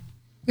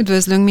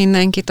Üdvözlünk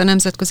mindenkit a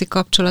Nemzetközi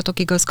Kapcsolatok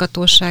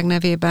Igazgatóság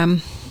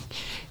nevében.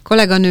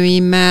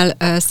 Kolléganőimmel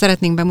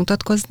szeretnénk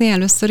bemutatkozni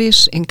először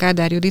is. Én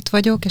Kádár Judit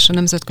vagyok, és a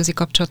Nemzetközi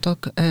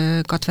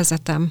Kapcsolatokat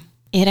vezetem.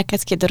 Én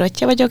Rekecki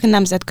Dorottya vagyok,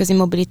 nemzetközi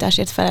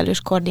mobilitásért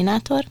felelős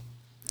koordinátor.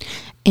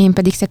 Én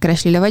pedig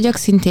Szekeres Lilla vagyok,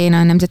 szintén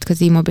a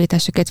nemzetközi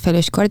mobilitásokért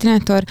felelős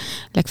koordinátor,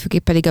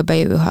 legfőképp pedig a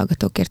bejövő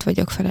hallgatókért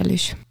vagyok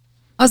felelős.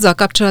 Azzal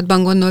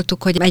kapcsolatban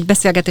gondoltuk, hogy egy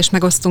beszélgetést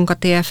megosztunk a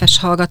TF-es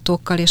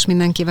hallgatókkal és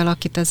mindenkivel,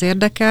 akit ez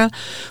érdekel,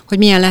 hogy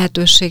milyen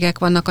lehetőségek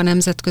vannak a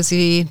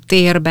nemzetközi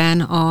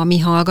térben a mi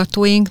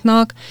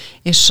hallgatóinknak,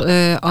 és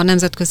a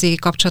Nemzetközi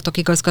Kapcsolatok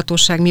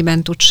Igazgatóság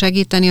miben tud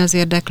segíteni az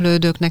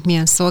érdeklődőknek,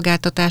 milyen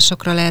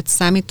szolgáltatásokra lehet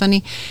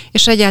számítani,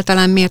 és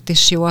egyáltalán miért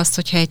is jó az,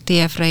 hogyha egy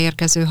TF-re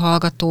érkező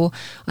hallgató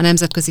a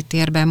nemzetközi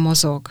térben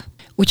mozog.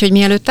 Úgyhogy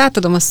mielőtt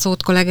átadom a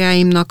szót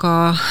kollégáimnak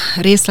a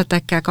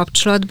részletekkel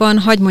kapcsolatban,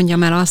 hadd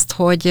mondjam el azt,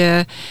 hogy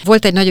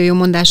volt egy nagyon jó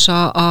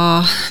mondása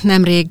a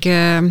nemrég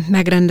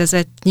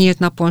megrendezett nyílt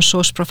napon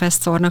Sós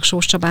professzornak,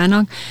 Sós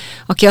Csabának,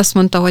 aki azt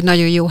mondta, hogy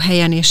nagyon jó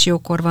helyen és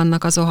jókor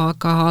vannak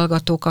azok a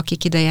hallgatók,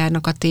 akik ide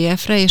járnak a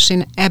TF-re, és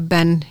én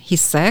ebben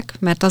hiszek,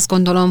 mert azt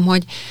gondolom,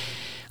 hogy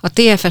a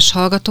TF-es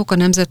hallgatók a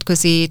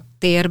nemzetközi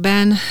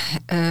térben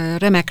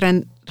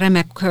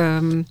remek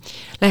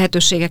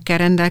lehetőségekkel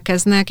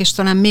rendelkeznek, és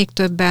talán még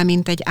többel,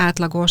 mint egy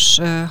átlagos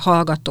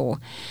hallgató.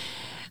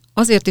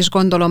 Azért is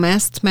gondolom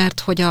ezt, mert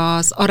hogy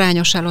az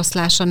arányos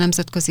eloszlása a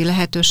nemzetközi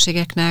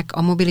lehetőségeknek,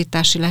 a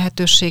mobilitási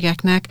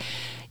lehetőségeknek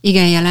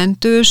igen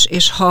jelentős,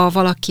 és ha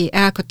valaki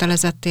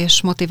elkötelezett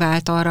és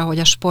motivált arra, hogy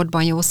a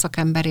sportban jó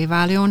szakemberé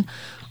váljon,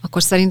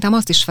 akkor szerintem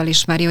azt is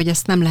felismeri, hogy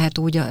ezt nem lehet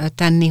úgy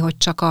tenni, hogy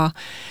csak a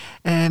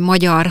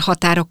magyar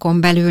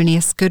határokon belül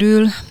néz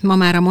körül. Ma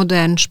már a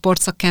modern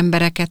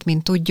sportszakembereket,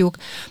 mint tudjuk,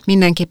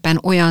 mindenképpen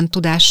olyan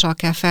tudással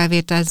kell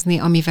felvételizni,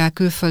 amivel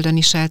külföldön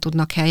is el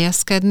tudnak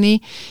helyezkedni,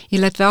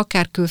 illetve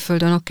akár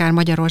külföldön, akár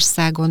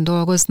Magyarországon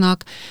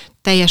dolgoznak,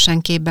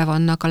 teljesen képbe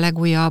vannak a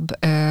legújabb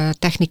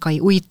technikai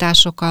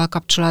újításokkal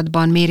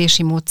kapcsolatban,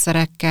 mérési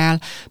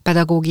módszerekkel,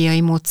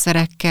 pedagógiai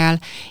módszerekkel,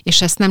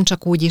 és ezt nem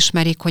csak úgy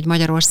ismerik, hogy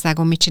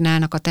Magyarországon mit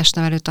csinálnak a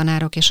testnevelő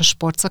tanárok és a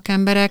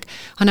sportszakemberek,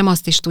 hanem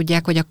azt is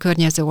tudják, hogy a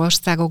környező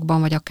országokban,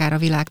 vagy akár a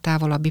világ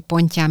távolabbi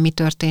pontján mi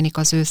történik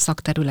az ő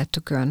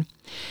szakterületükön.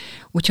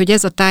 Úgyhogy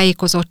ez a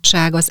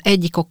tájékozottság az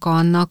egyik oka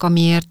annak,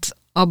 amiért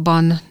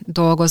abban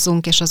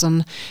dolgozunk, és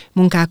azon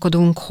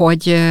munkálkodunk,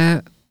 hogy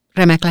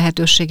remek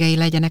lehetőségei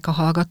legyenek a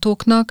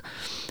hallgatóknak.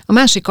 A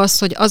másik az,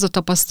 hogy az a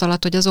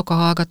tapasztalat, hogy azok a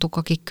hallgatók,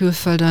 akik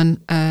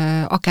külföldön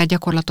akár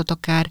gyakorlatot,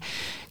 akár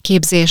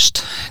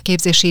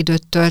képzési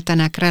időt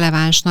töltenek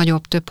releváns,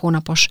 nagyobb, több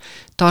hónapos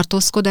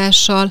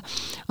tartózkodással,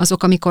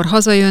 azok, amikor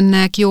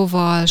hazajönnek,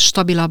 jóval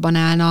stabilabban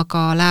állnak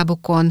a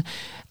lábukon,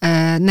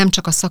 nem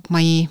csak a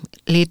szakmai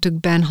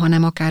létükben,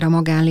 hanem akár a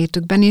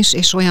magánlétükben is,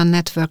 és olyan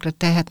networkre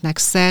tehetnek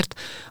szert,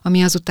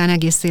 ami azután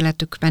egész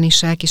életükben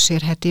is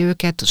elkísérheti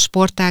őket,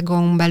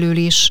 sportágon belül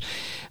is,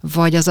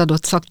 vagy az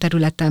adott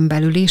szakterületen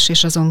belül is,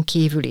 és azon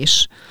kívül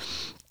is.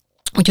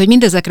 Úgyhogy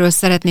mindezekről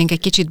szeretnénk egy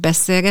kicsit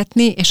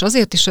beszélgetni, és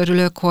azért is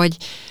örülök, hogy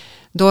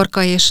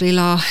Dorka és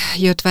Lilla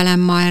jött velem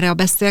ma erre a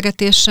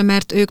beszélgetésre,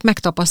 mert ők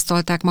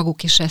megtapasztalták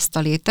maguk is ezt a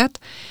létet,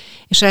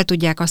 és el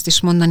tudják azt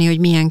is mondani, hogy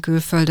milyen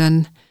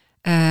külföldön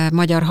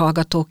magyar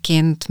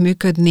hallgatóként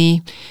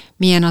működni,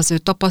 milyen az ő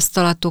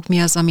tapasztalatuk, mi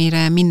az,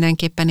 amire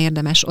mindenképpen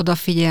érdemes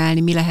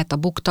odafigyelni, mi lehet a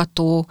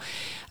buktató,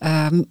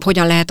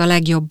 hogyan lehet a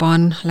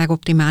legjobban,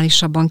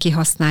 legoptimálisabban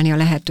kihasználni a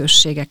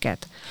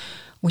lehetőségeket.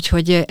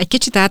 Úgyhogy egy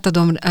kicsit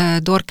átadom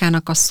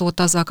Dorkának a szót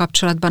azzal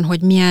kapcsolatban,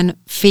 hogy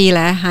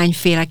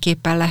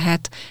hányféleképpen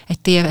lehet egy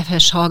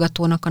TF-es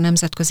hallgatónak a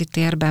nemzetközi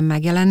térben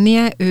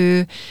megjelennie.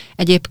 Ő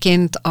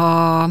egyébként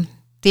a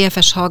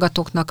TF-es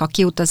hallgatóknak a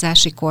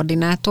kiutazási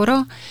koordinátora,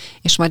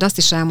 és majd azt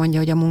is elmondja,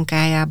 hogy a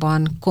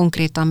munkájában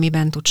konkrétan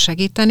miben tud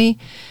segíteni,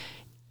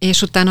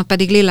 és utána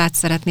pedig Lillát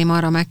szeretném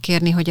arra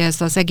megkérni, hogy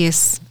ez az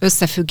egész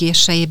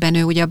összefüggéseiben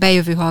ő ugye a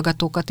bejövő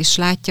hallgatókat is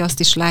látja, azt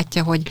is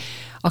látja, hogy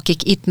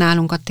akik itt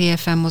nálunk a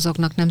TF-en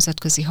mozognak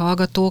nemzetközi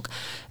hallgatók,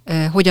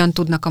 hogyan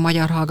tudnak a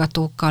magyar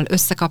hallgatókkal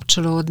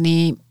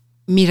összekapcsolódni,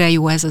 mire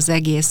jó ez az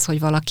egész, hogy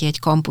valaki egy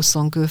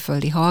kampuszon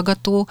külföldi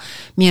hallgató,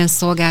 milyen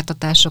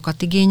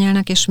szolgáltatásokat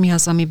igényelnek, és mi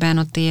az, amiben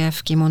a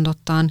TF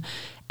kimondottan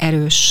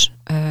erős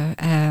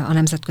a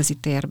nemzetközi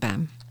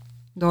térben.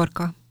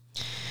 Dorka.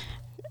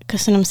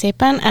 Köszönöm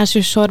szépen.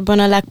 Elsősorban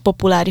a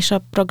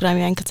legpopulárisabb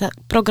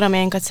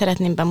programjainkat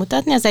szeretném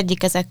bemutatni. Az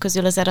egyik ezek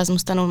közül az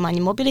Erasmus tanulmányi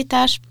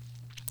mobilitás,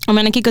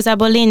 amelynek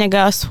igazából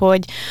lényege az,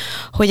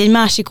 hogy egy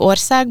másik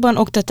országban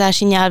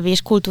oktatási, nyelvi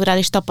és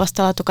kulturális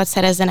tapasztalatokat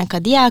szerezzenek a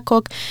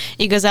diákok.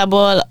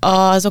 Igazából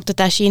az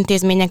oktatási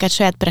intézményeket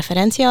saját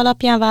preferencia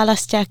alapján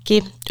választják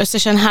ki.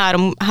 Összesen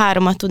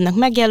háromat tudnak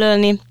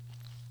megjelölni,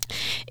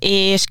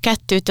 és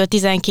 2-től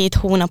 12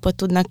 hónapot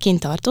tudnak kint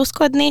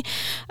tartózkodni.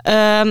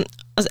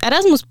 Az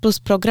Erasmus Plus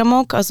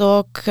programok,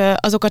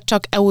 azokat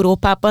csak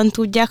Európában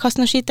tudják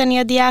hasznosítani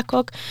a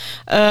diákok,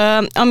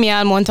 ami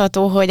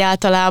elmondható, hogy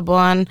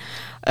általában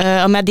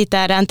a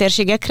mediterrán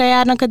térségekre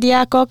járnak a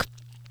diákok,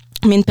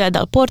 mint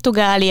például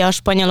Portugália,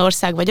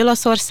 Spanyolország vagy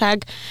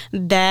Olaszország,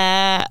 de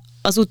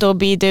az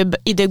utóbbi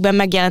időkben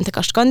megjelentek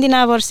a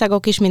skandináv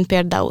országok is, mint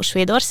például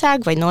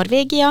Svédország vagy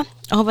Norvégia,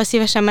 ahova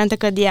szívesen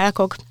mentek a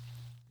diákok.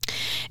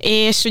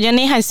 És ugye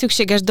néhány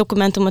szükséges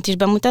dokumentumot is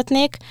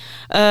bemutatnék,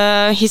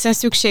 hiszen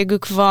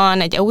szükségük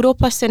van egy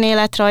Európass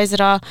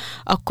önéletrajzra,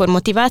 akkor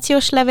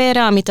motivációs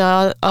levélre, amit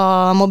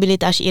a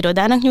mobilitási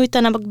irodának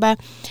nyújtanak be.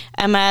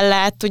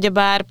 Emellett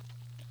ugyebár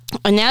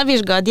a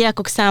nyelvvizsga a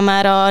diákok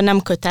számára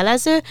nem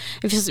kötelező,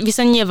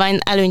 viszont nyilván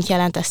előnyt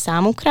jelent ez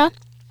számukra.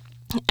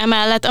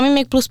 Emellett, ami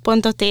még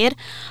pluszpontot ér,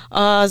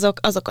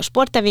 azok a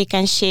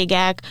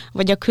sporttevékenységek,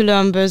 vagy a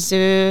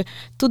különböző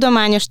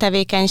tudományos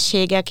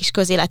tevékenységek és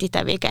közéleti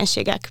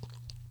tevékenységek.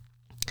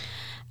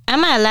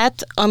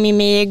 Emellett, ami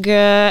még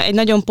egy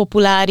nagyon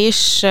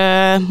populáris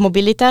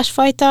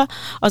mobilitásfajta,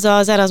 az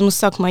az Erasmus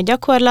szakmai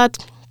gyakorlat.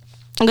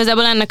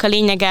 Igazából ennek a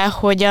lényege,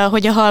 hogy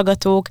a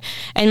hallgatók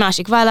egy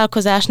másik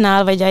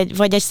vállalkozásnál,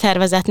 vagy egy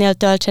szervezetnél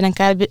töltsenek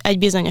el egy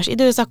bizonyos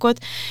időszakot.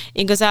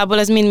 Igazából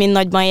ez mind-mind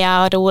nagyban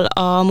járul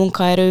a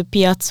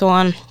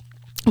munkaerőpiacon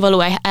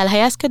való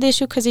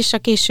elhelyezkedésükhöz is a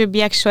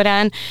későbbiek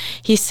során,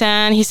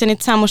 hiszen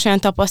itt számos olyan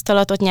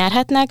tapasztalatot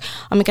nyerhetnek,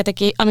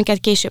 amiket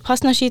később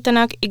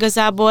hasznosítanak.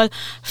 Igazából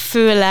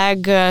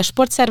főleg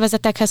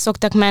sportszervezetekhez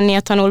szoktak menni a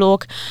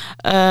tanulók,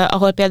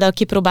 ahol például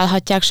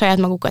kipróbálhatják saját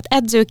magukat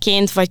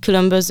edzőként, vagy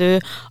különböző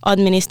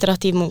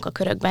adminisztratív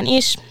munkakörökben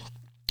is.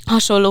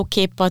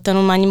 Hasonlóképp a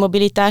tanulmányi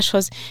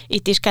mobilitáshoz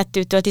itt is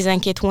 2-től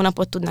 12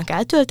 hónapot tudnak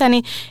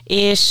eltölteni,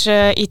 és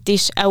itt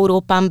is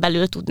Európán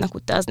belül tudnak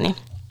utazni.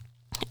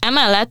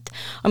 Emellett,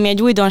 ami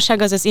egy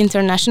újdonság, az az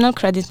International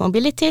Credit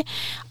Mobility,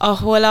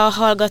 ahol a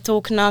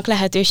hallgatóknak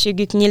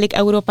lehetőségük nyílik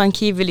Európán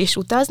kívül is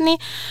utazni.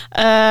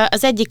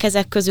 Az egyik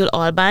ezek közül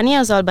Albánia,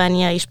 az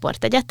Albániai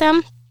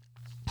Sportegyetem,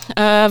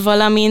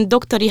 valamint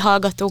doktori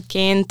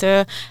hallgatóként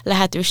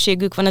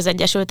lehetőségük van az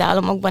Egyesült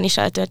Államokban is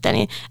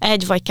eltölteni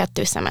 1 vagy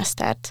 2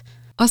 szemesztert.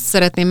 Azt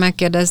szeretném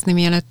megkérdezni,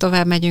 mielőtt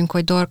tovább megyünk,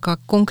 hogy Dorka,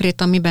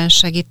 konkrétan miben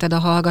segíted a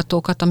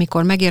hallgatókat,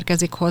 amikor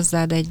megérkezik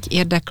hozzád egy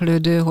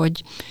érdeklődő,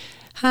 hogy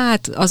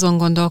azon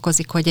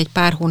gondolkozik, hogy egy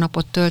pár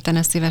hónapot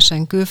töltene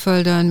szívesen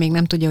külföldön, még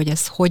nem tudja, hogy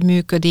ez hogy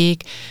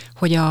működik,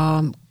 hogy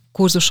a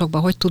kurzusokba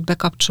hogy tud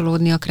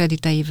bekapcsolódni, a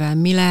krediteivel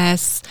mi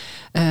lesz,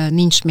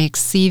 nincs még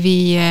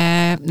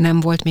CV-je, nem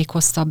volt még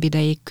hosszabb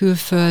ideig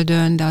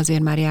külföldön, de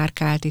azért már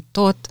járkált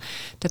itt-ott.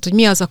 Tehát, hogy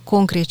mi az a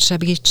konkrét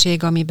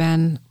segítség,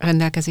 amiben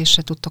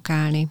rendelkezésre tudtok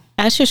állni?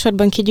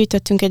 Elsősorban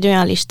kigyűjtöttünk egy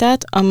olyan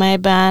listát,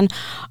 amelyben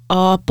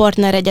a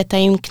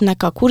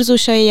partneregyeteimnek a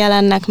kurzusai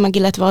jelennek meg,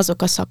 illetve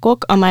azok a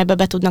szakok, amelybe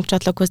be tudnak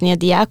csatlakozni a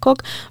diákok.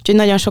 Úgyhogy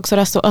nagyon sokszor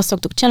azt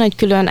szoktuk csinálni, hogy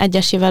külön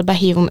egyesével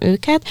behívom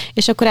őket,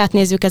 és akkor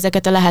átnézzük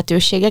ezeket a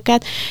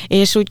lehetőségeket,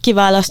 és úgy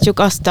kiválasztjuk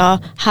azt a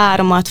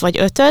 3 vagy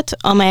 5,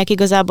 amelyek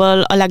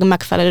igazából a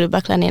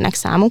legmegfelelőbbek lennének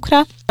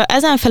számukra.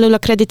 Ezen felül a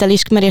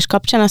kreditelismerés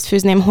kapcsán azt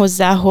fűzném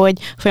hozzá, hogy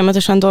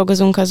folyamatosan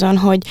dolgozunk azon,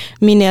 hogy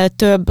minél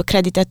több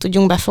kreditet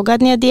tudjunk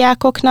befogadni a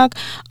diákoknak,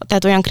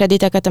 tehát olyan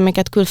krediteket,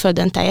 amiket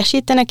külföldön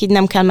teljesítenek, így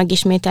nem kell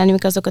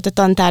megismételniük azokat a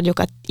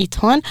tantárgyokat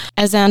itthon.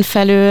 Ezen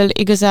felül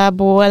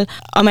igazából,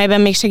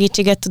 amelyben még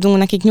segítséget tudunk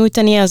nekik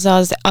nyújtani,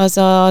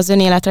 az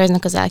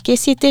önéletrajznak az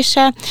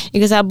elkészítése.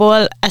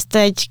 Igazából ezt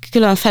egy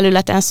külön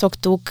felületen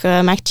szoktuk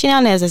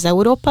megcsinálni, ez az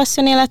Európass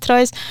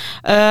önéletrajz,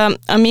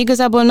 ami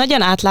igazából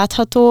nagyon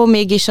átlátható,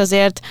 mégis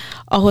azért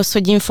ahhoz,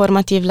 hogy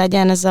informatív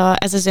legyen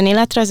ez az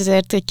önéletrajz,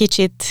 ezért egy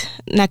kicsit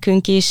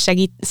nekünk is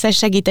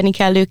segíteni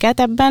kell őket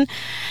ebben.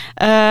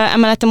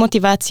 Emellett a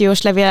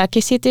motivációs levél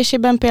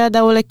elkészítésében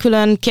például egy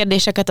külön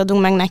kérdéseket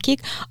adunk meg nekik,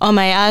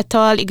 amely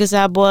által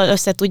igazából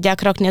össze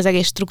tudják rakni az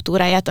egész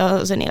struktúráját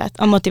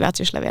a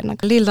motivációs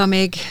levélnek. Lilla,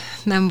 még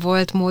nem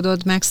volt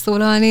módod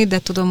megszólalni, de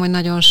tudom, hogy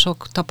nagyon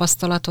sok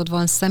tapasztalatod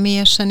van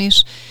személyesen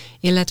is,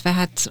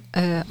 illetve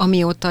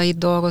amióta itt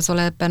dolgozol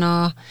ebben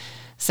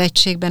az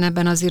egységben,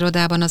 ebben az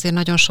irodában, azért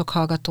nagyon sok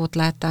hallgatót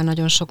láttál,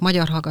 nagyon sok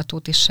magyar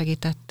hallgatót is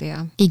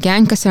segítettél.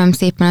 Igen, köszönöm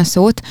szépen a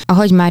szót.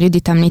 Ahogy már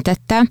Judit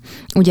említette,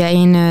 ugye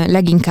én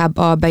leginkább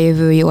a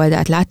bejövői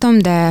oldalt látom,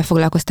 de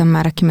foglalkoztam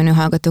már a kimenő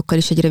hallgatókkal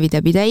is egy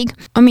rövidebb ideig.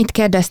 Amit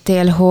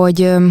kérdeztél,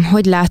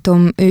 hogy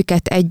látom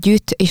őket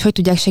együtt, és hogy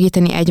tudják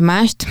segíteni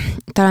egymást,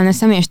 talán a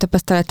személyes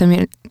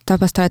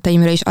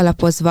tapasztalataimra is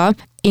alapozva,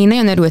 én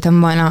nagyon örültem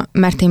volna,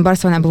 mert én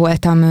Barcelonában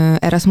voltam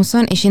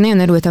Erasmuson, és én nagyon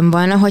örültem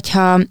volna,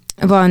 hogyha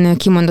van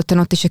kimondottan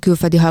ott is a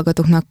külföldi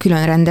hallgatóknak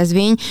külön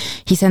rendezvény,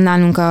 hiszen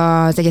nálunk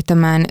az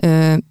egyetemen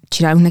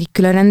csinálunk nekik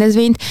külön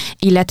rendezvényt,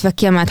 illetve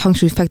kiemelt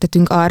hangsúlyt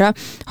fektetünk arra,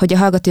 hogy a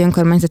hallgatói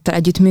önkormányzattal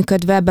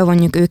együttműködve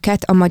bevonjuk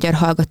őket a magyar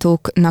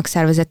hallgatóknak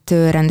szervezett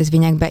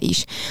rendezvényekbe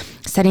is.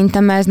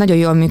 Szerintem ez nagyon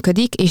jól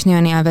működik, és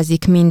nagyon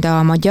élvezik mind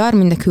a magyar,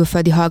 mind a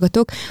külföldi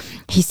hallgatók,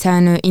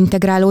 hiszen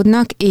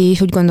integrálódnak,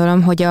 és úgy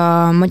gondolom, hogy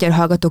a magyar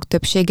hallgatók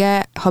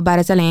többsége, ha bár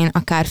az elején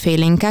akár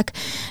félénkek,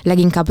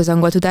 leginkább az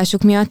angol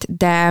tudásuk miatt,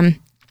 de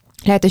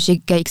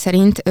lehetőségeik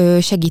szerint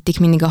segítik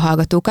mindig a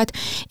hallgatókat,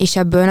 és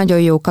ebből nagyon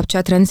jó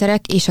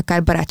kapcsolatrendszerek és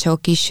akár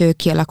barátságok is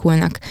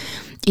kialakulnak.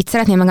 Itt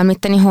szeretném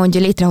megemlíteni, hogy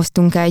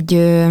létrehoztunk egy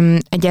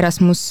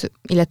Erasmus,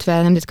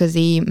 illetve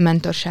nemzetközi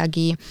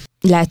mentorsági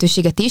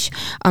lehetőséget is,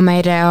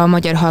 amelyre a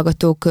magyar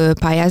hallgatók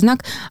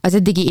pályáznak. Az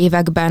eddigi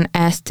években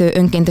ezt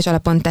önkéntes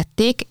alapon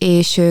tették,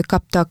 és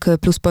kaptak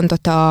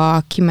pluszpontot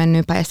a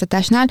kimenő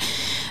pályáztatásnál,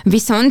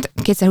 viszont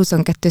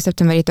 2022.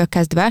 szeptemberétől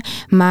kezdve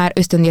már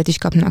ösztöndíjat is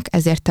kapnak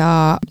ezért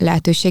a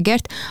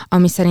lehetőségért,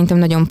 ami szerintem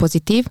nagyon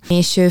pozitív,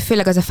 és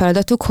főleg az a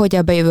feladatuk, hogy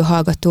a bejövő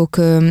hallgatók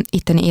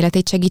itteni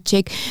életét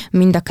segítsék,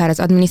 mind akár az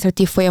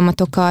adminisztratív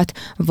folyamatokat,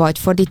 vagy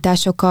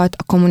fordításokat,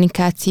 a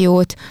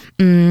kommunikációt,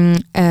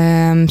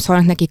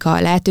 szólnak nekik a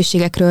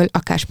lehetőségekről,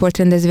 akár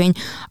sportrendezvény,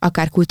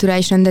 akár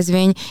kulturális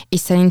rendezvény, és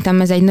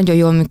szerintem ez egy nagyon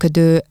jól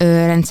működő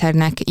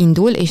rendszernek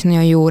indul, és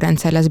nagyon jó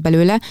rendszer lesz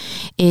belőle,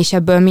 és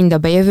ebből mind a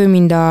bejövő,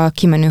 mind a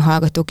kimenő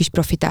hallgatók is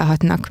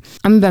profitálhatnak.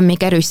 Amiben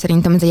még erős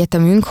szerintem az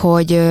egyetemünk,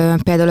 hogy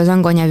például az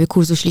angol nyelvű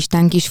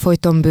kurzuslistánk is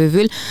folyton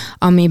bővül,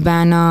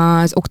 amiben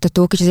az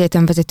oktatók és az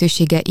egyetem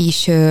vezetősége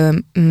is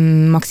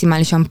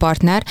maximálisan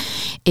partner,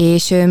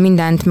 és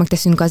mindent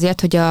megteszünk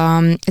azért, hogy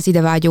az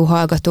idevágyó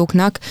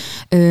hallgatóknak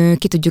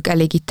ki tudjuk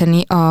elégíteni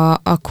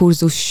a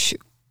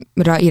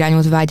kurzusra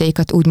irányult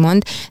vágyaikat,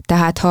 úgymond.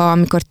 Tehát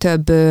amikor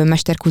több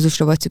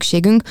mesterkurzusra volt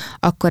szükségünk,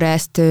 akkor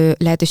ezt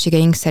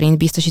lehetőségeink szerint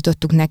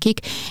biztosítottuk nekik,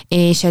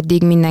 és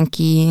eddig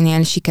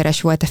mindenkinél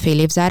sikeres volt a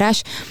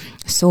félévzárás.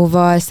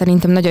 Szóval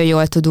szerintem nagyon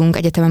jól tudunk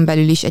egyetemen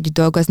belül is együtt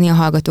dolgozni a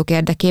hallgatók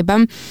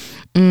érdekében,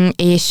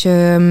 és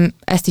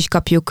ezt is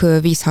kapjuk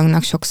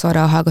vízhangnak sokszor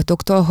a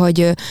hallgatóktól,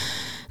 hogy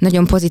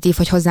nagyon pozitív,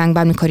 hogy hozzánk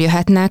bármikor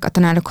jöhetnek, a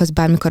tanárokhoz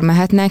bármikor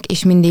mehetnek,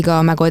 és mindig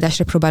a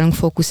megoldásra próbálunk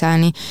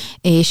fókuszálni,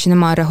 és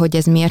nem arra, hogy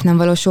ez miért nem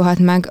valósulhat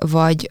meg,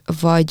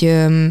 vagy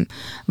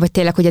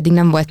tényleg, hogy eddig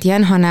nem volt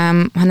ilyen,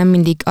 hanem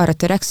mindig arra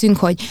törekszünk,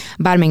 hogy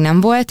bár még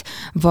nem volt,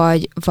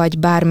 vagy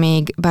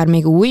bár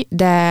még új,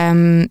 de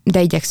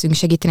igyekszünk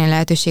segíteni a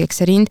lehetőségek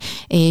szerint,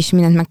 és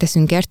mindent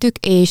megteszünk értük,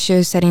 és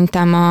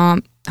szerintem a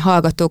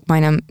hallgatók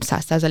majdnem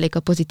 100%-a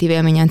pozitív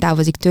élményen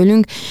távozik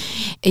tőlünk,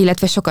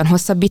 illetve sokan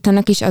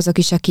hosszabbítanak is, azok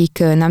is, akik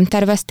nem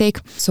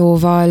tervezték,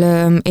 szóval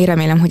én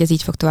remélem, hogy ez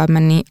így fog tovább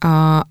menni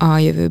a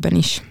jövőben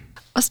is.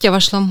 Azt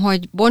javaslom,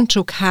 hogy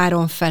bontsuk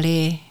 3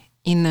 felé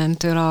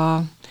innentől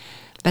a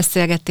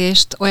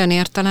beszélgetést olyan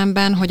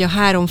értelemben, hogy a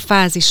 3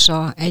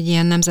 fázisa egy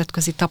ilyen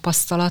nemzetközi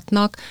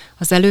tapasztalatnak,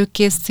 az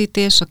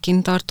előkészítés, a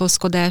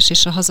kintartózkodás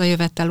és a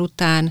hazajövetel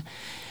után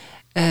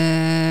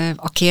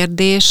a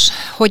kérdés,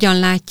 hogyan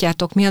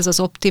látjátok, mi az az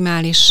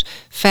optimális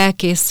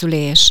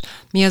felkészülés,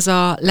 mi az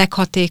a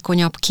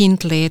leghatékonyabb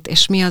kintlét,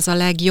 és mi az a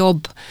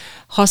legjobb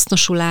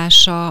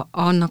hasznosulása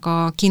annak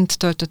a kint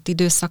töltött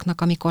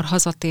időszaknak, amikor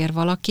hazatér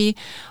valaki,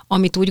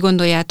 amit úgy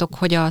gondoljátok,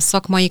 hogy a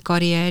szakmai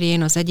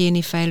karrierjén, az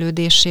egyéni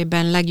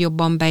fejlődésében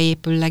legjobban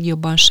beépül,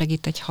 legjobban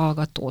segít egy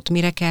hallgatót.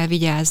 Mire kell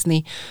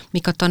vigyázni?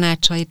 Mik a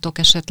tanácsaitok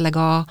esetleg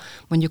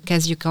mondjuk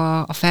kezdjük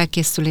a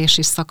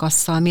felkészülési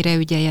szakasszal, mire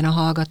ügyeljen a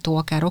hallgató,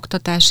 akár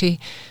oktatási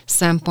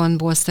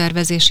szempontból,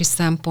 szervezési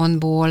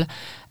szempontból,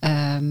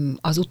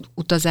 az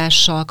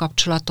utazással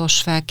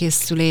kapcsolatos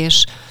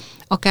felkészülés,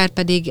 akár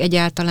pedig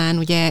egyáltalán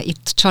ugye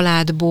itt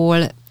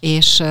családból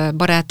és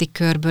baráti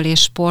körből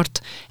és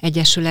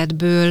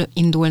sportegyesületből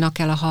indulnak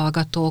el a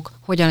hallgatók.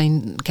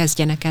 Hogyan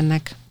kezdjenek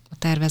ennek a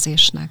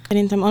tervezésnek?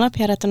 Szerintem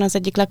alapjáraton az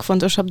egyik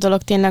legfontosabb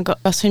dolog tényleg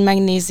az, hogy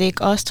megnézzék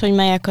azt, hogy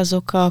melyek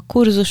azok a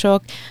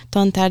kurzusok,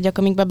 tantárgyak,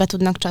 amikbe be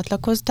tudnak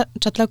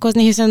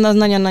csatlakozni, hiszen az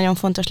nagyon-nagyon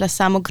fontos lesz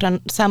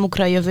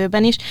számukra a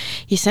jövőben is,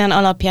 hiszen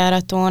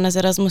alapjáraton az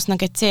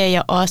Erasmusnak egy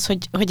célja az,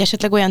 hogy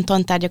esetleg olyan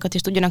tantárgyakat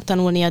is tudjanak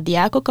tanulni a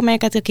diákok,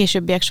 amelyeket a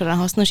későbbiek során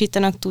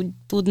hasznosítanak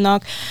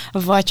tudnak,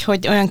 vagy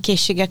hogy olyan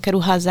készségekkel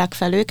ruházzák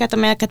fel őket,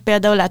 amelyeket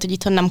például lehet, hogy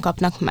itthon nem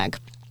kapnak meg.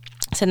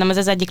 Szerintem ez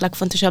az egyik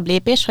legfontosabb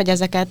lépés, hogy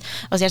ezeket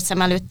azért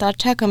szem előtt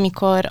tartsák,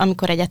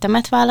 amikor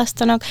egyetemet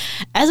választanak.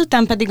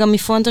 Ezután pedig, ami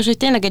fontos, hogy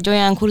tényleg egy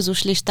olyan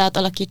kurzuslistát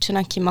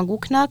alakítsanak ki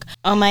maguknak,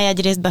 amely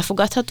egyrészt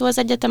befogadható az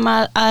egyetem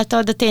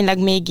által, de tényleg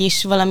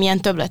mégis valamilyen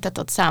többletet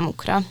ad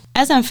számukra.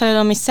 Ezen felül,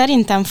 ami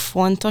szerintem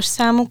fontos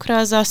számukra,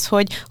 az az,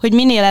 hogy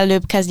minél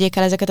előbb kezdjék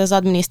el ezeket az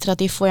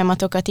adminisztratív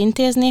folyamatokat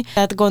intézni.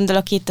 Tehát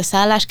gondolok itt a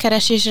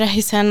szálláskeresésre,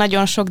 hiszen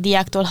nagyon sok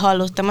diáktól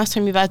hallottam azt,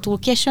 hogy mivel túl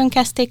későn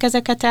kezdték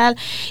ezeket el,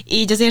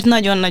 így azért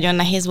nagyon-nagyon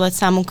nehéz volt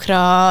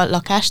számukra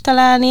lakást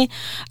találni.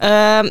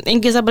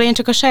 Igazából én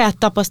csak a saját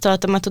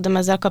tapasztalatomat tudom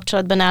ezzel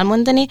kapcsolatban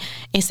elmondani.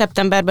 Én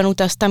szeptemberben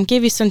utaztam ki,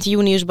 viszont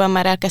júniusban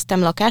már elkezdtem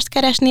lakást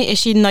keresni,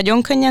 és így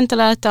nagyon könnyen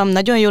találtam,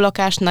 nagyon jó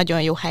lakást,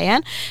 nagyon jó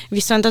helyen.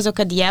 Viszont azok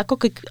a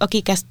diákok,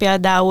 akik ezt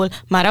például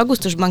már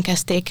augusztusban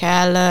kezdték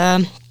el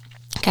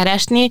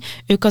keresni,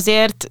 ők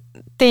azért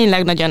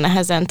tényleg nagyon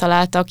nehezen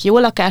találtak jó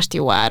lakást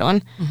jó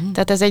áron.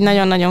 Tehát ez egy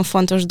nagyon-nagyon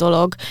fontos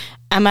dolog.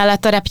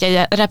 Emellett a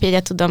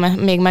repjegyet tudom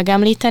még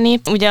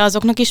megemlíteni. Ugye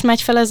azoknak is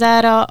megy fel az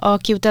ára a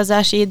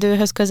kiutazási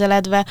időhöz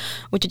közeledve,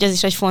 úgyhogy ez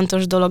is egy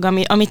fontos dolog,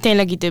 ami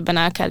tényleg időben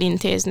el kell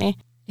intézni.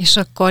 És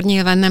akkor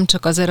nyilván nem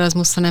csak az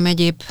Erasmus, hanem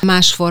egyéb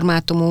más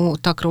formátumú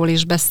utakról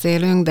is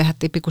beszélünk, de hát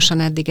tipikusan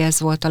eddig ez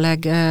volt a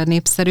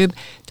legnépszerűbb.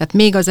 Tehát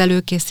még az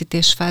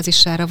előkészítés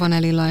fázisára van,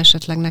 Lilla,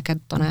 esetleg neked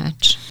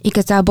tanács?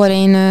 Igazából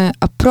én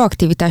a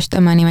proaktivitást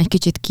emelném egy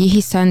kicsit ki,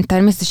 hiszen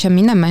természetesen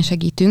mindenben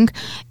segítünk,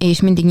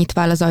 és mindig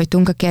nyitva áll az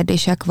ajtunk a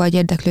kérdések vagy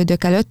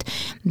érdeklődők előtt,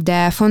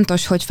 de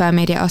fontos, hogy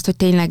felmérje azt, hogy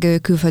tényleg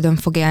külföldön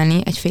fog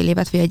élni egy fél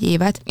évet vagy egy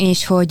évet,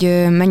 és hogy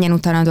menjen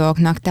utána a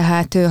dolgoknak.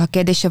 Tehát ha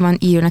kérdése van,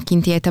 írjon a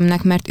kinti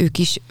egyetemnek, mert ők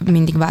is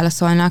mindig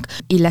válaszolnak,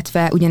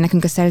 illetve ugye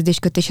nekünk a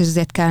szerződéskötéshez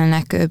azért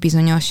kellenek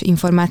bizonyos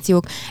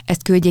információk,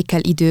 ezt küldjék el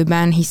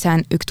időben,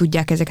 hiszen ők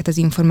tudják ezeket az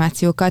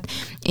információkat,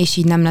 és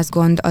így nem lesz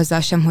gond azzal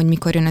sem, hogy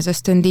mikor jön az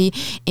ösztöndíj,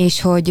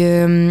 és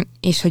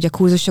hogy a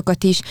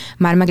kurzusokat is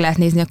már meg lehet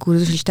nézni a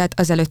kurzuslistát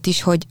azelőtt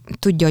is, hogy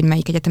tudja, hogy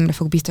melyik egyetemre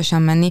fog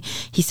biztosan menni,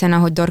 hiszen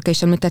ahogy Dorka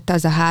is említette,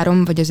 az a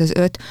 3 vagy az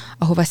 5,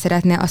 ahova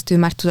szeretne, azt ő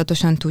már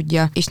tudatosan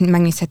tudja, és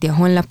megnézheti a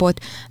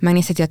honlapot,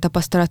 megnézheti a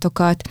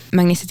tapasztalatokat,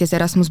 megnézheti az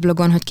Erasmus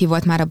blogon, hogy ki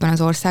volt már abban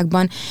az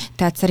országban,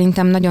 tehát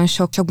szerintem nagyon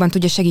sokban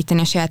tudja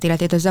segíteni a saját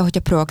életét azzal, hogyha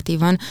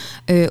proaktívan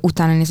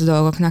utána néz a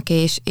dolgoknak,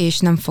 és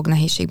nem fog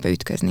nehézségbe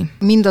ütközni.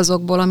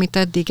 Mindazokból, amit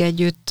eddig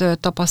együtt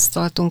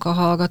tapasztaltunk a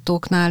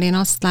hallgatóknál, én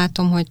azt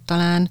látom, hogy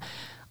talán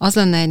az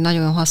lenne egy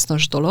nagyon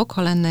hasznos dolog,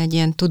 ha lenne egy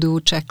ilyen to-do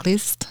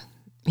checklist,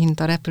 mint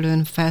a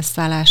repülőn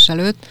felszállás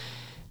előtt.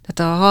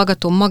 Tehát a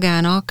hallgató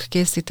magának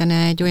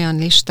készítene egy olyan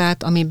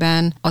listát,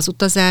 amiben az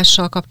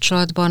utazással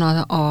kapcsolatban,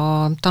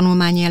 a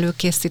tanulmányi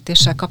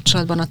előkészítéssel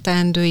kapcsolatban a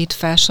teendőit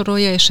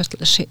felsorolja,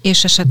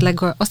 és esetleg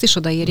azt is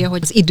odaírja,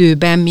 hogy az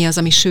időben mi az,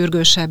 ami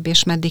sürgősebb,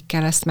 és meddig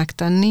kell ezt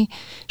megtenni,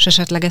 és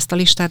esetleg ezt a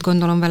listát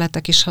gondolom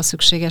veletek is, ha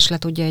szükséges, le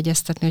tudja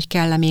egyeztetni, hogy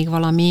kell-e még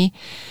valami,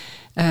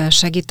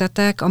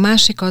 segítetek. A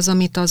másik az,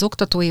 amit az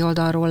oktatói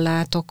oldalról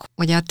látok,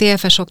 ugye a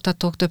TF-es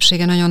oktatók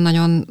többsége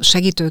nagyon-nagyon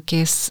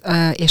segítőkész,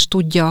 és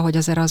tudja, hogy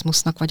az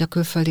Erasmusnak vagy a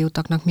külföldi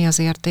utaknak mi az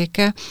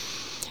értéke.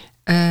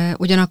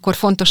 Ugyanakkor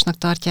fontosnak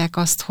tartják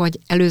azt, hogy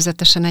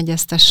előzetesen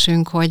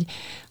egyeztessünk, hogy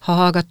ha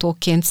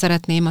hallgatóként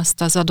szeretném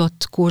azt az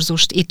adott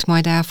kurzust itt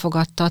majd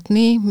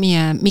elfogadtatni,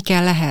 mi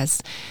kell ehhez.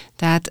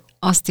 Tehát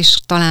azt is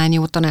talán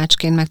jó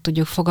tanácsként meg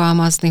tudjuk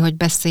fogalmazni, hogy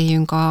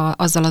beszéljünk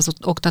azzal az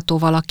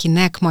oktatóval,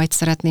 akinek majd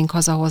szeretnénk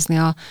hazahozni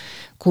a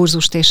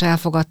kurzust és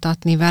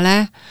elfogadtatni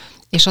vele,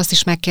 és azt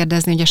is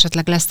megkérdezni, hogy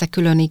esetleg lesz-e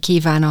különi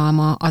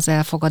kívánalma az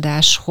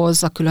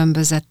elfogadáshoz, a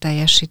különbözet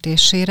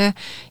teljesítésére.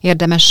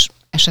 Érdemes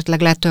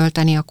esetleg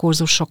letölteni a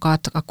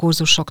kurzusokat, a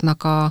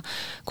kurzusoknak a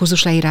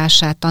kurzus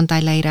leírását,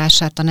 tantárgy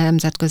leírását, a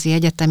nemzetközi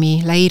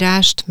egyetemi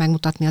leírást,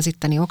 megmutatni az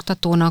itteni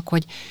oktatónak,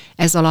 hogy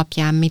ez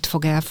alapján mit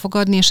fog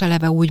elfogadni, és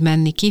eleve úgy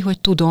menni ki, hogy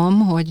tudom,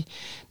 hogy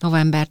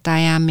november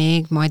táján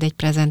még majd egy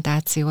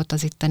prezentációt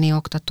az itteni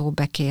oktató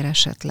bekér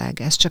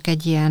esetleg. Ez csak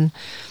egy ilyen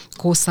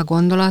kósza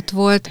gondolat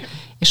volt,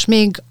 és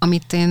még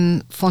amit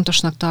én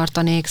fontosnak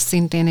tartanék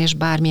szintén, és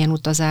bármilyen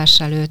utazás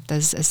előtt,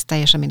 ez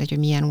teljesen mindegy, hogy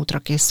milyen útra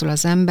készül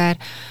az ember,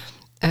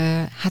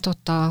 hát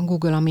ott a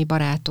Google a mi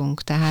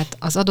barátunk, tehát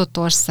az adott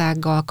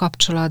országgal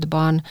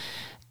kapcsolatban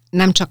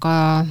nem csak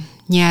a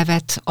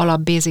nyelvet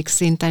basic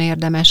szinten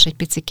érdemes egy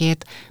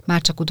picikét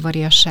már csak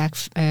udvariasság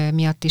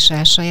miatt is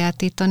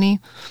elsajátítani,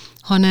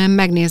 hanem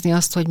megnézni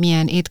azt, hogy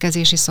milyen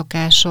étkezési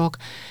szokások,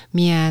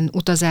 milyen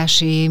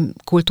utazási,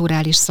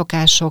 kulturális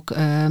szokások,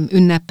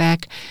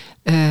 ünnepek,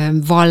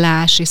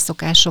 vallási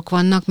szokások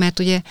vannak, mert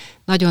ugye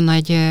nagyon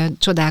nagy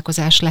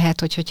csodálkozás lehet,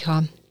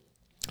 hogyha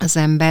az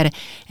ember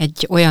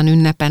egy olyan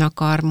ünnepen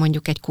akar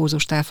mondjuk egy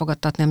kurzust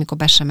elfogadtatni, amikor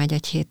be sem megy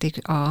egy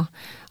hétig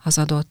az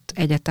adott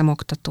egyetem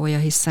oktatója,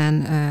 hiszen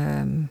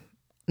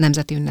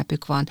nemzeti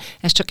ünnepük van.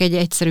 Ez csak egy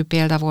egyszerű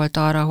példa volt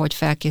arra, hogy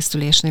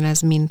felkészülésnél ez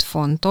mind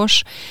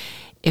fontos,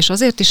 és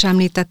azért is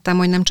említettem,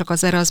 hogy nem csak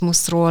az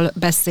Erasmusról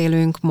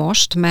beszélünk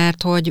most,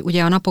 mert hogy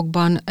ugye a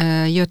napokban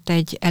jött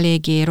egy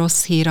eléggé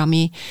rossz hír,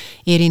 ami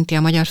érinti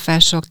a magyar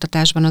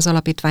felsőoktatásban az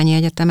alapítványi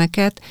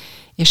egyetemeket,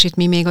 és itt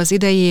mi még az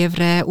idei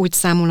évre úgy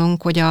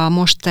számolunk, hogy a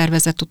most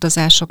tervezett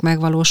utazások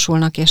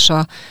megvalósulnak, és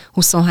a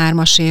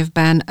 23-as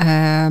évben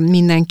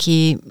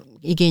mindenki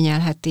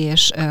igényelheti,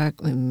 és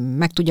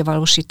meg tudja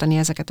valósítani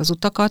ezeket az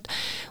utakat.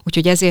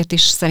 Úgyhogy ezért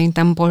is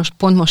szerintem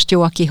pont most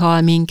jó, aki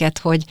hall minket,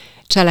 hogy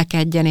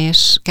cselekedjen,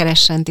 és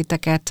keressen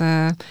titeket,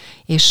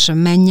 és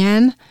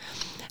menjen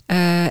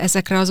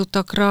ezekre az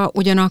utakra.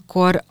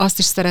 Ugyanakkor azt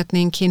is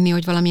szeretnénk hinni,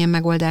 hogy valamilyen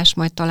megoldást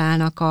majd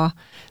találnak a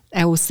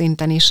EU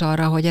szinten is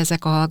arra, hogy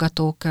ezek a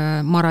hallgatók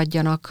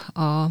maradjanak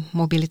a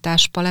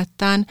mobilitás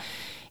palettán,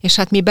 és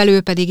hát mi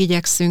belül pedig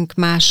igyekszünk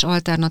más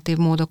alternatív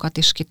módokat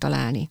is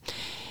kitalálni.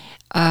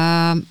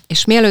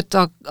 És mielőtt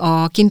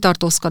a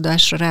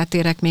kintartózkodásra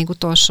rátérek, még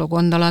utolsó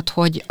gondolat,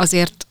 hogy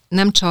azért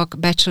nem csak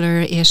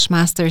bachelor és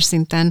master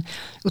szinten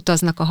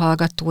utaznak a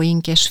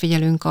hallgatóink, és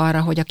figyelünk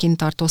arra, hogy a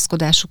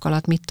kintartózkodásuk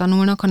alatt mit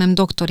tanulnak, hanem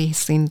doktori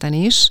szinten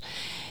is.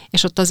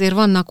 És ott azért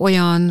vannak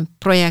olyan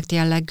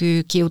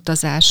projektjellegű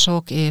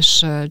kiutazások,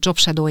 és job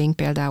shadowing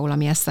például,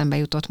 ami eszembe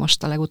jutott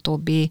most a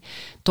legutóbbi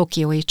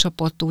tokiói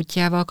csoport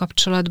útjával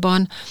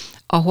kapcsolatban,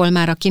 ahol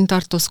már a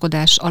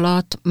kintartózkodás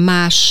alatt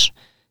más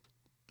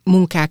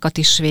munkákat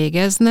is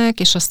végeznek,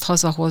 és azt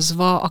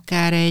hazahozva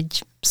akár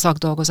egy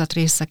szakdolgozat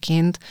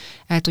részeként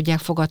el tudják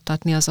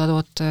fogadtatni az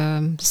adott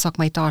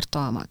szakmai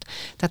tartalmat.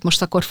 Tehát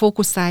most akkor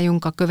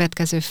fókuszáljunk a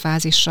következő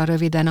fázisra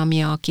röviden,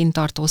 ami a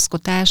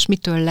kintartózkodás.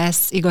 Mitől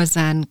lesz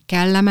igazán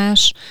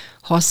kellemes,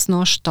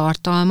 hasznos,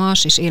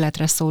 tartalmas és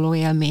életre szóló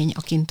élmény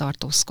a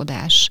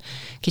kintartózkodás?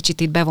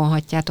 Kicsit itt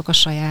bevonhatjátok a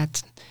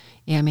saját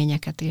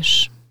élményeket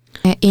is.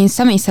 Én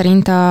személy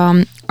szerint a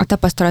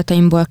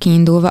tapasztalataimból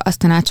kiindulva azt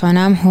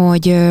tanácsolnám,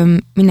 hogy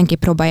mindenképp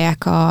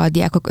próbálják a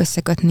diákok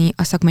összekötni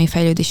a szakmai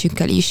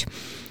fejlődésükkel is.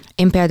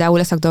 Én például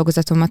a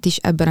szakdolgozatomat is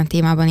ebben a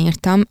témában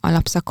írtam,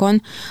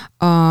 alapszakon,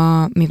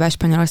 mivel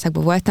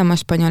Spanyolországban voltam, a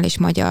spanyol és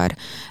magyar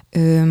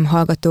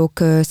hallgatók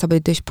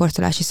szabadidős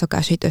sportolási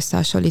szokásait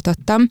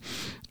összehasonlítottam,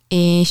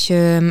 és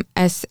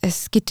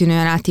ez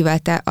kitűnően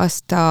átívelte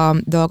azt a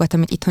dolgot,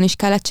 amit itthon is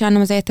kellett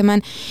csinálnom az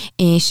egyetemen,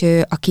 és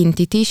a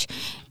kintit is,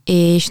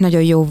 és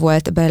nagyon jó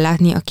volt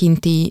belelátni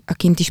a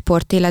kinti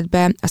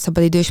sportéletbe, a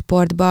szabadidős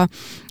sportba,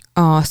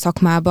 a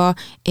szakmába,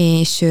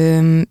 és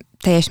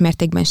teljes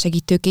mértékben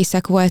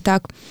segítőkészek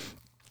voltak.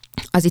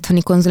 Az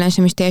itthoni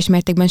konzulensem is teljes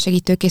mértékben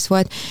segítőkész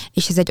volt,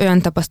 és ez egy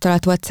olyan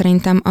tapasztalat volt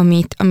szerintem,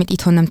 amit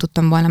itthon nem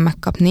tudtam volna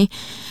megkapni,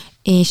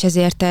 és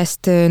ezért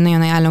ezt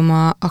nagyon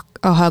ajánlom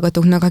a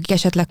hallgatóknak, akik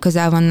esetleg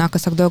közel vannak a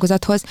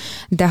szakdolgozathoz,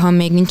 de ha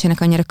még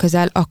nincsenek annyira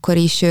közel, akkor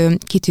is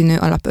kitűnő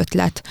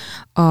alapötlet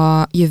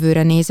a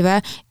jövőre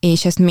nézve,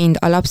 és ezt mind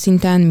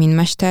alapszinten, mind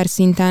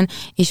mesterszinten,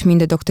 és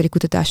mind a doktori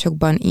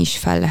kutatásokban is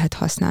fel lehet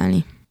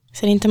használni.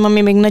 Szerintem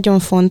ami még nagyon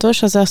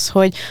fontos, az az,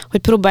 hogy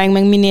próbáljunk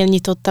meg minél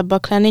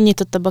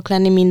nyitottabbak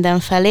lenni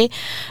mindenfelé.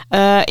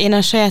 Én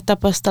a saját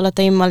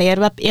tapasztalataimmal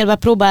élve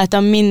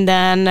próbáltam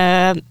minden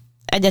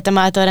egyetem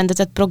által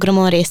rendezett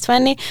programon részt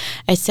venni.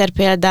 Egyszer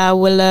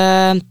például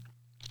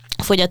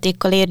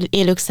fogyatékkal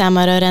élők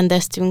számára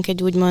rendeztünk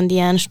egy úgymond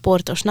ilyen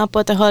sportos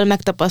napot, ahol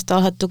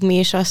megtapasztalhattuk mi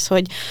is azt,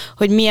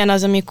 hogy milyen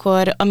az,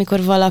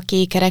 amikor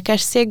valaki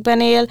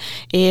kerekesszékben él,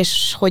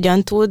 és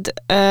hogyan tud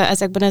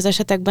ezekben az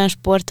esetekben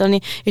sportolni.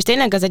 És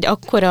tényleg ez egy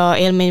akkora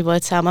élmény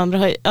volt számomra,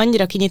 hogy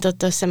annyira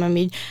kinyitotta a szemem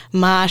így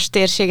más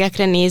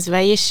térségekre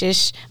nézve is,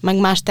 és meg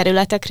más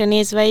területekre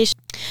nézve is.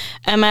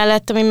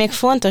 Emellett, ami még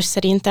fontos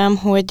szerintem,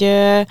 hogy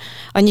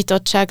a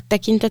nyitottság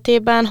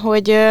tekintetében,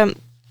 hogy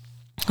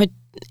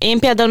én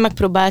például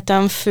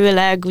megpróbáltam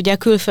főleg ugye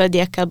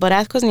külföldiekkel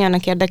barátkozni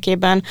annak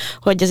érdekében,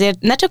 hogy azért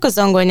ne csak az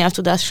angol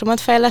nyelvtudásomat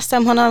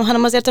fejlesztem,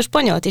 hanem azért a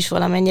spanyolt is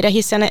valamennyire,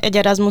 hiszen egy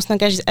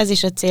Erasmusnak ez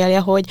is a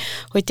célja,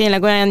 hogy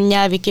tényleg olyan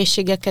nyelvi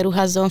készségekkel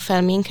ruházzon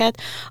fel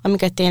minket,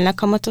 amiket tényleg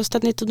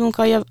kamatoztatni tudunk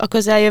a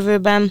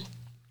közeljövőben.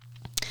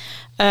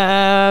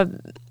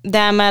 De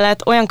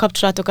emellett olyan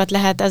kapcsolatokat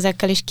lehet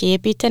ezekkel is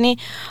kiépíteni,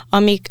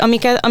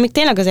 amik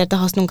tényleg azért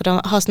a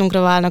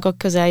hasznunkra válnak a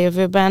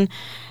közeljövőben,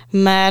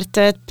 mert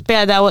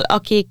például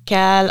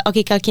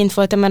akikkel kint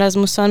voltam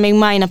Erasmuson, még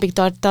mai napig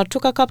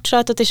tartsuk a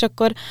kapcsolatot, és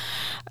akkor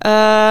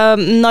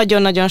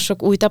nagyon-nagyon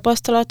sok új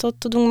tapasztalatot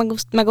tudunk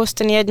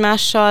megosztani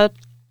egymással,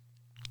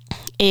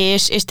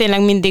 és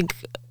tényleg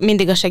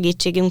mindig a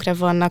segítségünkre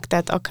vannak,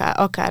 tehát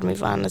akármi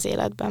van az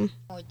életben.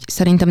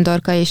 Szerintem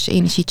Dorka és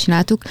én is így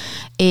csináltuk,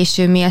 és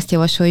mi ezt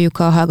javasoljuk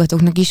a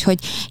hallgatóknak is, hogy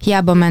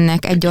hiába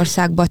mennek egy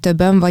országba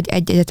többen, vagy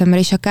egy egyetemre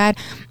is akár,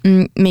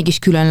 mégis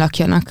külön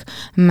lakjanak,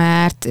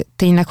 mert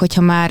tényleg,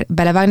 hogyha már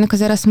belevágnak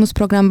az Erasmus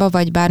programba,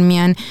 vagy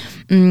bármilyen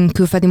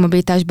külföldi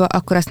mobilitásba,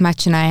 akkor azt már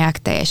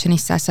csinálják teljesen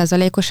is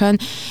 100%-osan,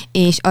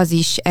 és az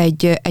is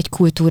egy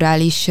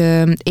kulturális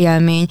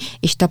élmény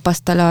és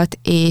tapasztalat,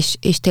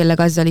 és tényleg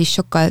azzal is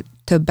sokkal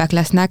többek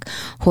lesznek,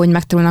 hogy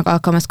megtanulnak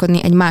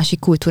alkalmazkodni egy másik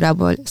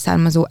kultúrából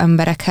származó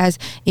emberekhez,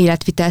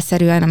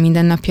 életvitelszerűen a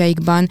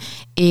mindennapjaikban,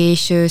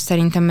 és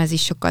szerintem ez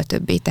is sokkal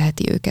többé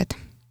teheti őket.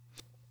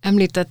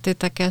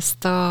 Említettétek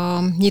ezt a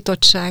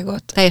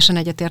nyitottságot. Teljesen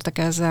egyetértek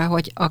ezzel,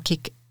 hogy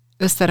akik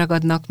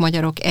összeragadnak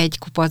magyarok egy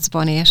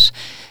kupacban, és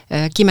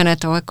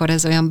kimenetel, akkor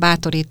ez olyan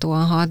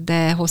bátorítóan hat,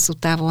 de hosszú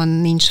távon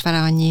nincs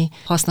fele annyi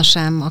haszna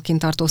sem a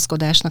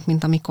kintartózkodásnak,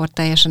 mint amikor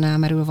teljesen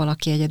elmerül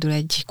valaki egyedül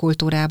egy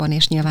kultúrában,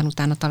 és nyilván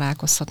utána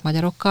találkozhat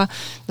magyarokkal.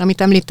 De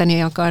amit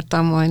említeni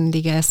akartam,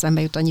 mindig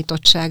eszembe jut a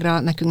nyitottságra.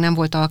 Nekünk nem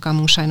volt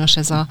alkalmunk sajnos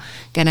ez a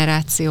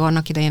generáció,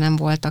 annak idején nem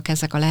voltak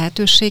ezek a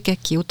lehetőségek,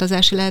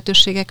 kiutazási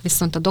lehetőségek,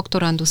 viszont a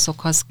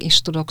doktoranduszokhoz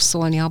is tudok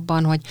szólni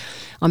abban, hogy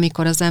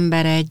amikor az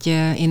ember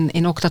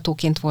én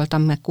oktatóként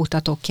voltam, meg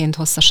kutatóként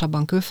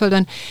hosszasabban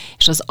külföldön,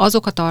 és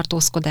azok a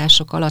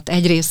tartózkodások alatt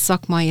egyrészt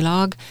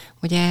szakmailag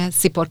ugye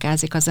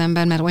sziporkázik az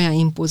ember, mert olyan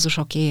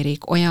impulzusok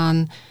érik,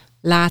 olyan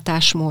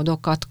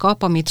látásmódokat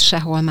kap, amit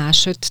sehol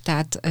másütt,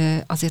 tehát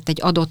azért egy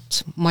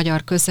adott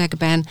magyar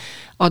közegben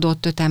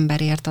adott 5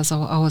 ember ért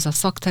ahhoz a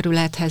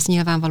szakterülethez,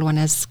 nyilvánvalóan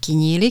ez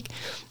kinyílik,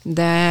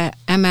 de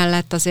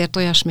emellett azért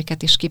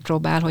olyasmiket is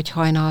kipróbál, hogy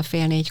hajnal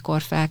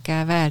 3:30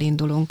 felkelve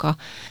elindulunk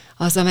a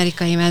az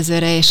amerikai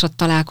mezőre, és ott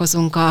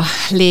találkozunk a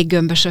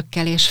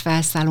léggömbösökkel, és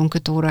felszállunk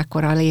 5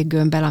 órakor a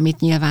léggömbbel, amit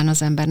nyilván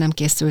az ember nem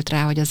készült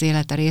rá, hogy az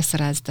élete része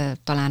lesz, de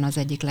talán az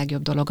egyik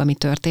legjobb dolog, ami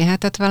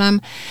történhetett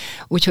velem.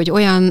 Úgyhogy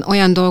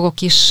olyan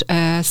dolgok is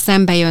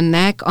szembe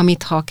jönnek,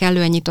 amit ha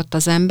kellően nyitott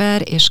az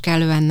ember, és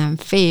kellően nem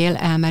fél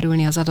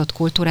elmerülni az adott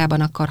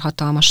kultúrában, akkor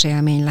hatalmas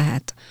élmény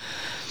lehet.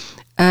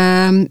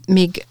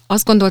 Még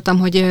azt gondoltam,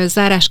 hogy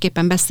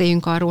zárásképpen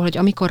beszéljünk arról, hogy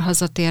amikor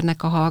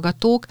hazatérnek a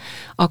hallgatók,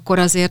 akkor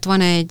azért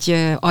van egy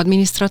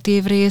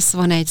adminisztratív rész,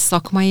 van egy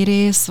szakmai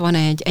rész, van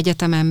egy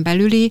egyetemen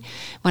belüli,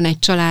 van egy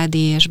családi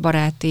és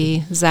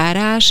baráti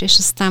zárás, és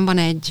aztán van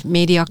egy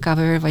media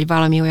cover, vagy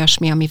valami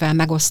olyasmi, amivel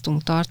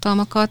megosztunk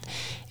tartalmakat,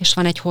 és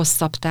van egy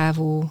hosszabb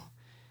távú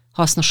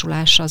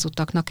hasznosulása az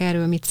utaknak.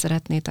 Erről mit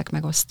szeretnétek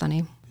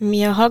megosztani?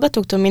 Mi a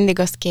hallgatóktól mindig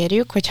azt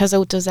kérjük, hogy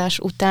hazautazás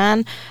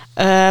után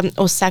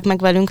osszák meg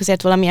velünk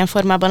azért valamilyen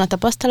formában a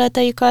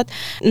tapasztalataikat.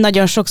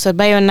 Nagyon sokszor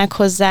bejönnek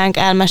hozzánk,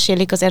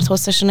 elmesélik azért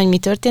hosszasan, hogy mi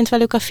történt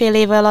velük a fél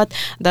év alatt,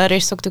 de arra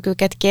is szoktuk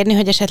őket kérni,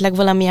 hogy esetleg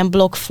valamilyen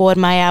blog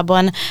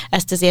formájában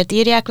ezt azért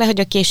írják le, hogy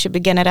a későbbi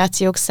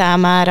generációk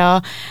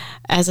számára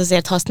ez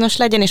azért hasznos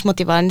legyen, és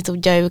motiválni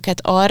tudja őket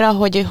arra,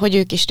 hogy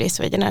ők is részt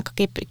vegyenek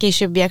a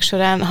későbbiek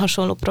során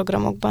hasonló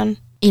programokban.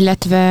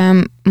 Illetve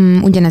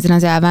ugyanezen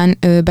az elven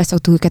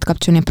beszoktuk őket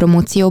kapcsolni a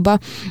promócióba,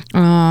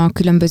 a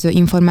különböző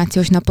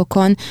információs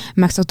napokon,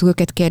 meg szoktuk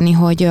őket kérni,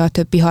 hogy a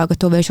többi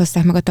hallgatóval is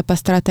osszák meg a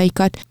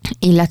tapasztalataikat,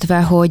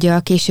 illetve, hogy a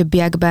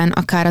későbbiekben,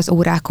 akár az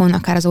órákon,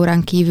 akár az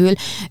órán kívül,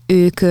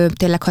 ők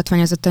tényleg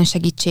hatványozottan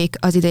segítsék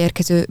az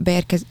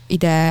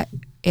ide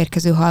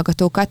érkező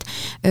hallgatókat,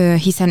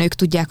 hiszen ők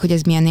tudják, hogy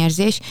ez milyen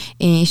érzés,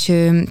 és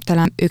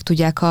talán ők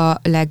tudják a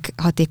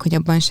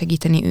leghatékonyabban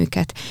segíteni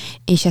őket.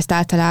 És ezt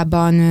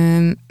általában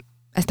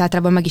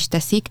meg is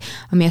teszik,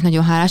 amiért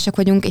nagyon hálásak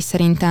vagyunk, és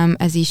szerintem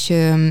ez is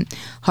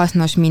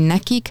hasznos mind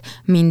nekik,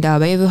 mind a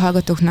bejövő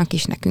hallgatóknak,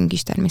 és nekünk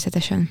is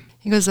természetesen.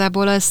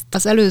 Igazából ezt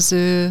az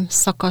előző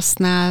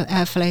szakasznál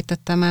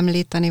elfelejtettem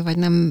említeni, vagy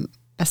nem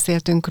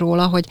beszéltünk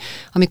róla, hogy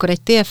amikor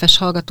egy TF-es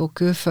hallgató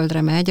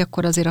külföldre megy,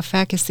 akkor azért a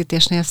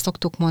felkészítésnél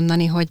szoktuk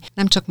mondani, hogy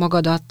nem csak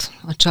magadat,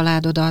 a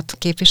családodat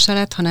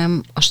képviseled,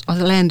 hanem a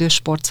leendő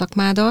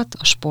sportszakmádat,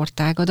 a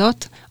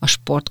sportágadat, a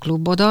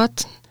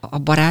sportklubodat, a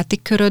baráti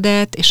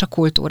körödet, és a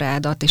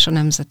kultúrádat, és a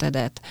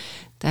nemzetedet.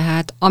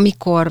 Tehát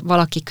amikor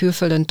valaki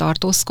külföldön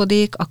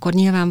tartózkodik, akkor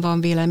nyilván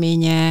van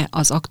véleménye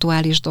az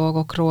aktuális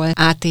dolgokról,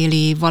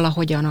 átéli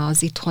valahogyan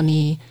az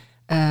itthoni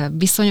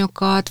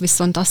viszonyokat,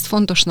 viszont azt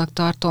fontosnak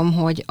tartom,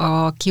 hogy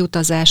a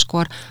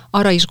kiutazáskor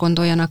arra is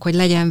gondoljanak, hogy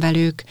legyen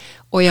velük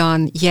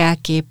olyan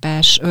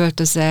jelképes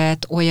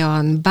öltözet,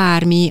 olyan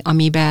bármi,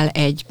 amivel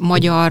egy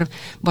magyar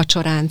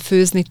vacsorán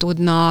főzni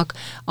tudnak,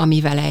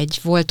 amivel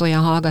volt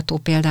olyan hallgató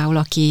például,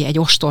 aki egy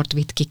ostort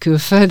vitt ki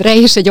külföldre,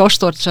 és egy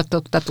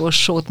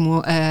ostorcsatoktatós sót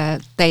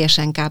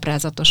teljesen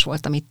káprázatos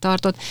volt, amit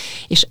tartott,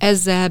 és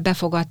ezzel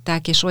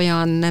befogadták, és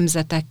olyan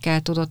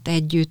nemzetekkel tudott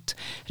együtt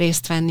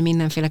részt venni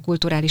mindenféle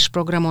kulturális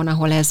programon,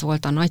 ahol ez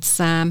volt a nagy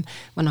szám,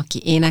 van,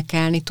 aki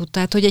énekelni tud.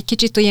 Tehát, hogy egy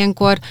kicsit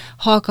ilyenkor,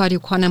 ha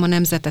akarjuk, ha nem a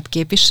nemzetet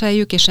képviseljük,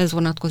 és ez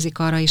vonatkozik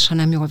arra is, ha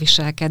nem jól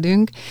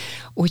viselkedünk.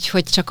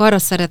 Úgyhogy csak arra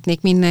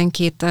szeretnék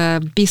mindenkit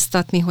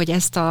biztatni, hogy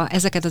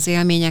ezeket az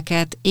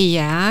élményeket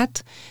élje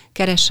át,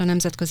 keresse a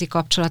nemzetközi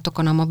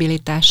kapcsolatokon, a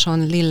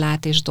mobilitáson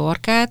Lillát és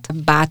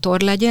Dorkát,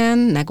 bátor legyen,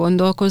 ne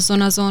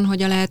gondolkozzon azon,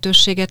 hogy a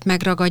lehetőséget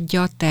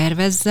megragadja,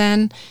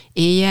 tervezzen,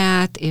 élje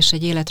át, és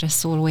egy életre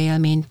szóló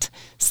élményt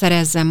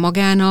szerezzen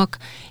magának,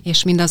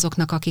 és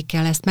mindazoknak,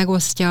 akikkel ezt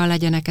megosztja,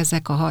 legyenek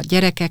ezek a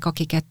gyerekek,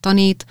 akiket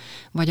tanít,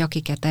 vagy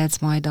akiket edz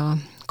majd a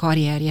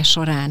karrierje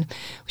során.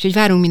 Úgyhogy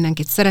várunk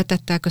mindenkit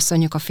szeretettel,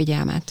 köszönjük a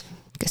figyelmet.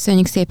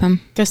 Köszönjük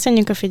szépen.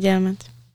 Köszönjük a figyelmet.